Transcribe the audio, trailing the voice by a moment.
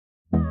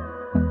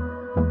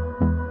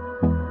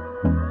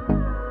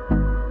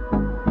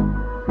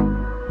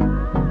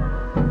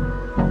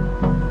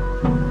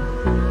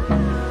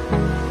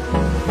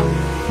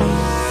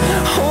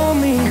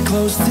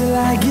close till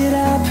I get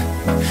up.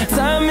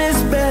 Time is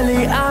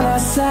barely on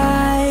our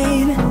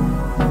side.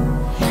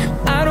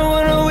 I don't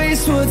wanna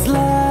waste what's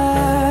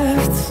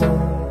left.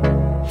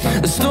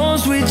 The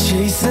storms we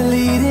chase are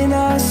leading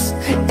us,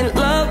 and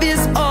love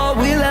is all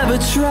we'll ever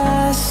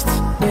trust.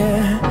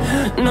 Yeah,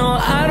 no,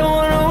 I don't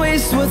wanna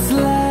waste what's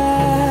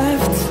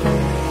left.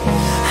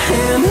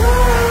 And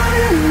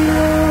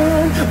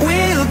on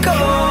we'll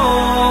go,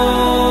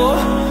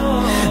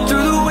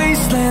 through the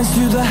wastelands,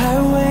 through the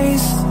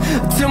highways,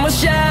 till my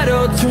shadow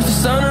turns to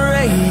sun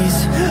rays.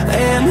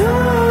 And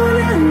on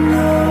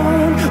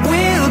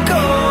we'll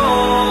go,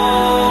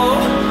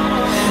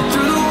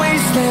 through the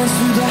wastelands,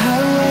 through the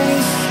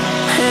highways,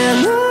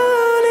 and on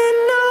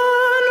we'll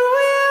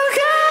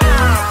go.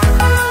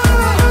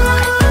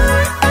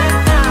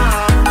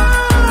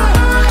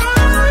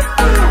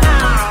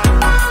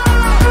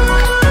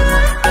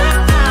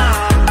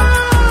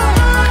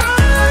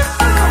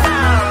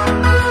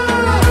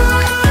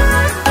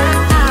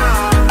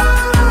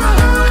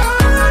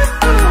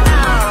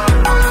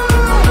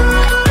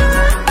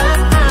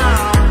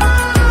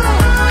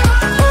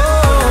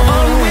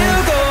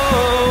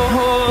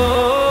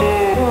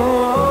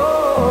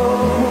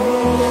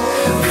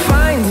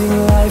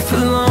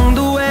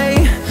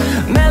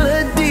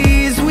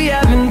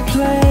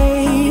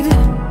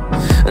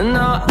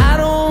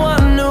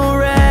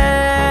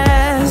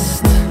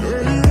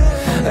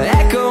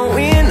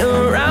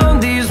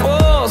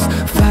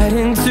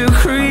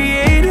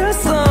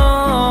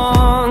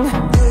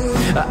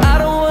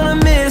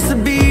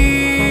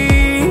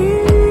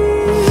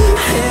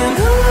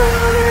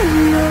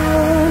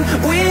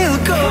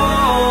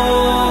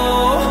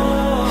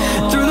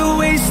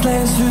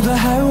 Through the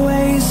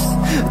highways,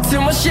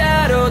 till my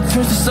shadow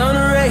turns to sun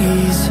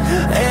rays.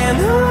 And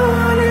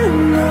on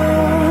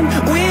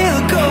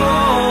we'll go,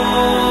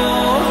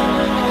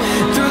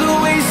 through the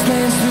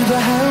wastelands, through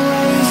the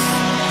highways,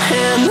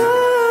 and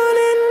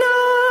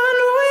on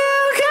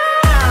we'll go.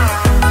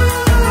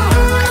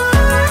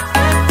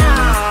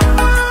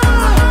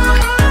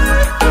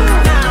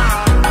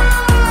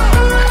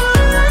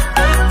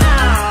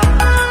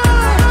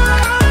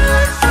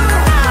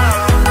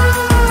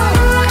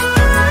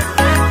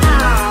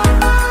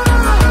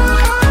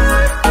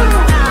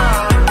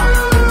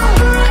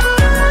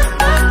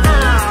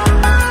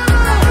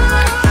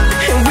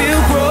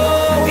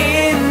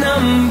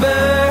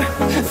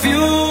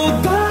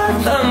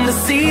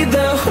 See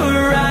the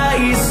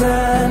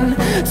horizon,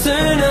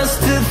 turn us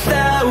to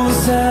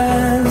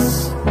thousands,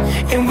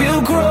 and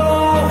we'll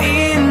grow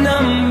in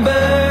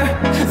number,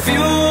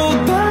 fueled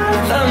by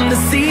them. To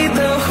see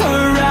the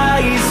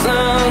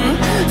horizon,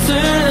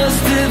 turn us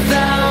to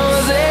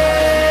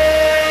thousands,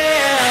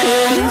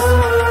 and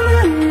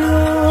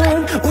on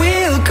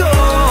we'll go,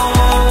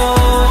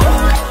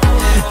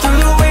 through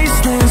the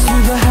wastelands,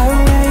 through the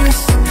highways,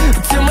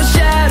 till my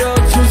shadow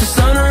turns to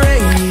sun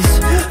rays.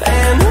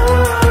 And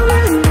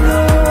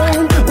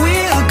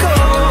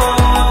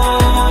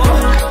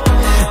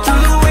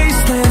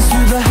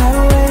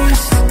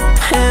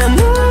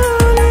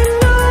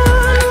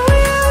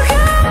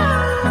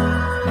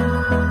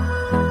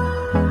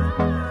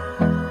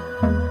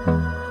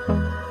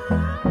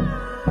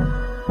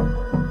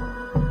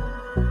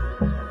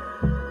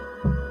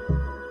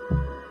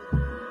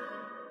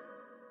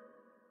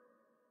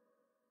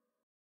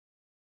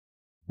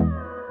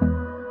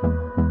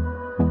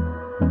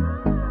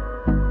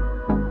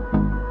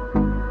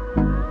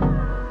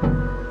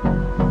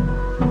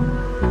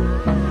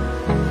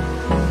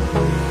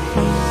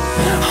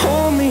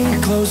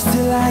close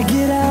till I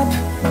get up.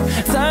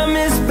 Time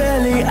is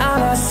barely on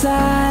our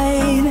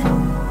side.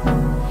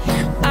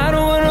 I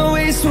don't wanna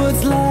waste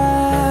what's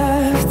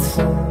left.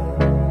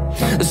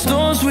 The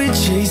storms we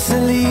chase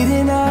are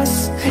leading us,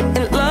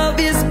 and love